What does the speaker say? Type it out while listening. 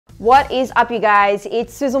What is up, you guys?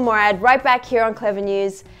 It's Sussan Mourad right back here on Clevver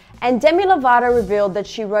News. And Demi Lovato revealed that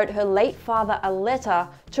she wrote her late father a letter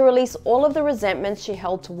to release all of the resentments she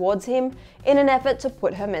held towards him in an effort to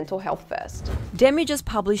put her mental health first. Demi just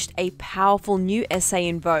published a powerful new essay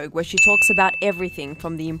in Vogue where she talks about everything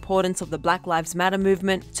from the importance of the Black Lives Matter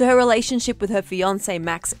movement to her relationship with her fiancé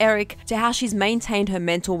Max Eric to how she's maintained her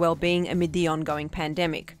mental well-being amid the ongoing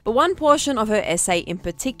pandemic. But one portion of her essay in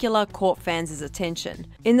particular caught fans' attention.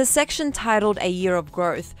 In the section titled A Year of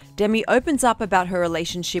Growth, Demi opens up about her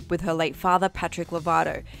relationship with her late father Patrick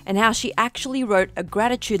Lovato and how she actually wrote a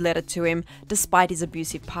gratitude letter to him despite his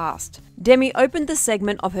abusive past. Demi opened the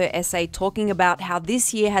segment of her essay talking about how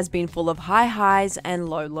this year has been full of high highs and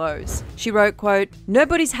low lows. She wrote, quote,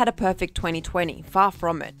 "Nobody's had a perfect 2020, far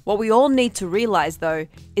from it. What we all need to realize though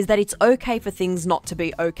is that it's okay for things not to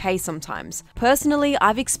be okay sometimes. Personally,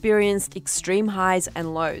 I've experienced extreme highs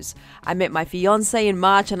and lows. I met my fiancé in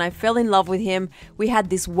March and I fell in love with him. We had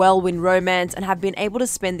this whirlwind romance and have been able to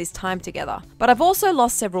spend this time together. But I've also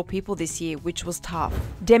lost several people this year, which was tough."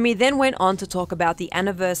 Demi then went on to talk about the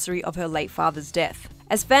anniversary of her late father's death.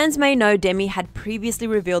 As fans may know, Demi had previously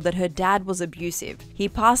revealed that her dad was abusive. He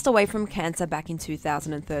passed away from cancer back in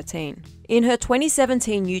 2013. In her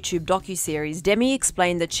 2017 YouTube docuseries, Demi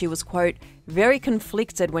explained that she was, quote, "very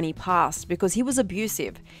conflicted when he passed because he was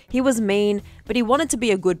abusive. He was mean, but he wanted to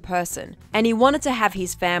be a good person, and he wanted to have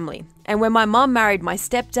his family. And when my mom married my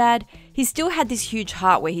stepdad, he still had this huge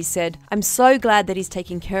heart where he said, 'I'm so glad that he's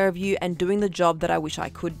taking care of you and doing the job that I wish I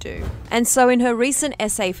could do.'" And so in her recent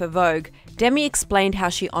essay for Vogue, Demi explained how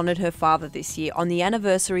she honored her father this year on the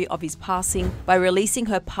anniversary of his passing by releasing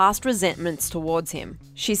her past resentments towards him.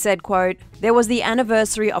 She said, quote, "There was the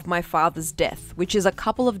anniversary of my father's death, which is a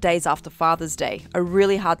couple of days after Father's Day, a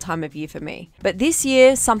really hard time of year for me. But this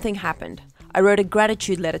year, something happened. I wrote a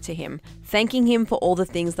gratitude letter to him, thanking him for all the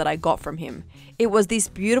things that I got from him. It was this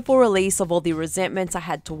beautiful release of all the resentments I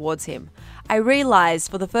had towards him. I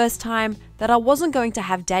realized for the first time that I wasn't going to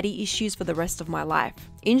have daddy issues for the rest of my life.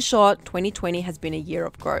 In short, 2020 has been a year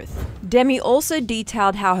of growth." Demi also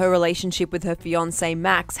detailed how her relationship with her fiancé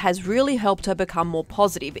Max has really helped her become more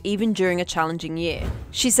positive even during a challenging year.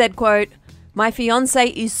 She said, quote, "My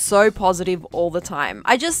fiancé is so positive all the time.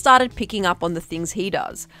 I just started picking up on the things he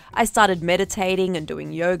does. I started meditating and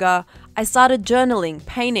doing yoga. I started journaling,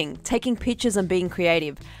 painting, taking pictures and being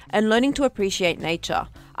creative, and learning to appreciate nature,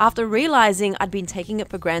 after realizing I'd been taking it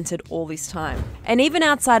for granted all this time." And even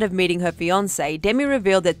outside of meeting her fiancé, Demi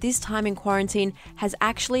revealed that this time in quarantine has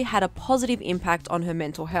actually had a positive impact on her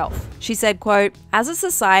mental health. She said, quote, "As a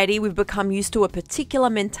society, we've become used to a particular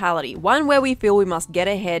mentality, one where we feel we must get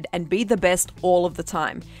ahead and be the best all of the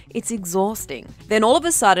time. It's exhausting. Then all of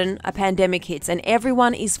a sudden, a pandemic hits and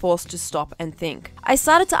everyone is forced to stop and think. I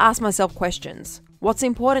started to ask myself questions. What's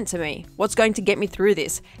important to me? What's going to get me through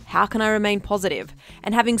this? How can I remain positive?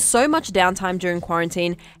 And having so much downtime during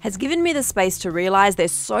quarantine has given me the space to realize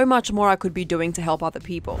there's so much more I could be doing to help other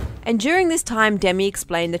people." And during this time, Demi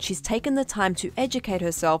explained that she's taken the time to educate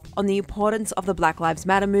herself on the importance of the Black Lives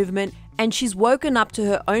Matter movement, and she's woken up to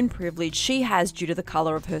her own privilege she has due to the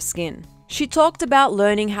color of her skin. She talked about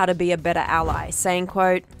learning how to be a better ally, saying,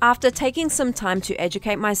 quote, "After taking some time to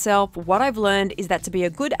educate myself, what I've learned is that to be a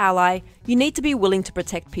good ally, you need to be willing to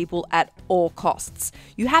protect people at all costs.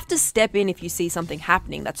 You have to step in if you see something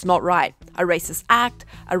happening that's not right. A racist act,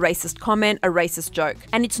 a racist comment, a racist joke.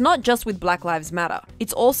 And it's not just with Black Lives Matter.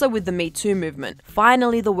 It's also with the Me Too movement.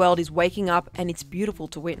 Finally, the world is waking up and it's beautiful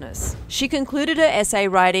to witness." She concluded her essay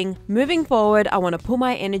writing, "Moving forward, I want to put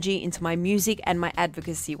my energy into my music and my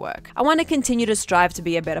advocacy work. I want to continue to strive to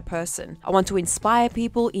be a better person. I want to inspire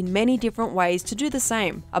people in many different ways to do the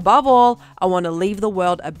same. Above all, I want to leave the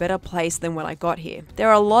world a better place than when I got here. There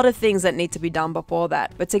are a lot of things that need to be done before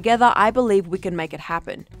that, but together I believe we can make it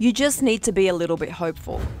happen. You just need to be a little bit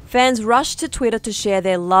hopeful." Fans rushed to Twitter to share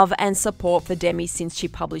their love and support for Demi since she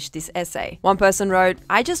published this essay. One person wrote,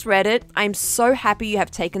 "I just read it. I'm so happy you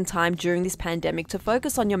have taken time during this pandemic to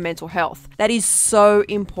focus on your mental health. That is so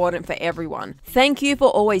important for everyone. Thank you for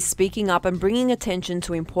always speaking up and bringing attention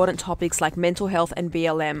to important topics like mental health and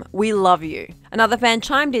BLM. We love you." Another fan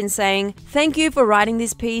chimed in saying, "Thank you for writing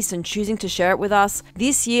this piece and choosing to share it with us.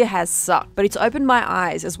 This year has sucked, but it's opened my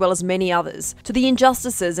eyes, as well as many others, to the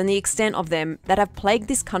injustices and the extent of them that have plagued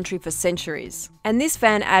this country for centuries." And this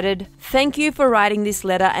fan added, "Thank you for writing this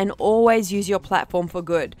letter and always use your platform for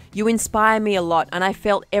good. You inspire me a lot and I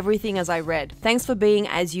felt everything as I read. Thanks for being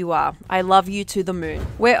as you are. I love you to the moon."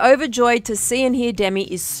 We're overjoyed to see and hear Demi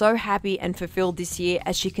is so happy and fulfilled this year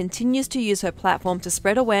as she continues to use her platform to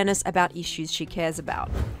spread awareness about issues she cares about.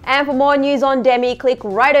 And for more news on Demi, click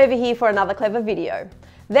right over here for another Clevver video.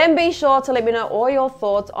 Then be sure to let me know all your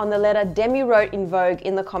thoughts on the letter Demi wrote in Vogue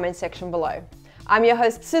in the comment section below. I'm your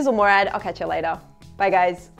host, Sussan Mourad. I'll catch you later. Bye guys.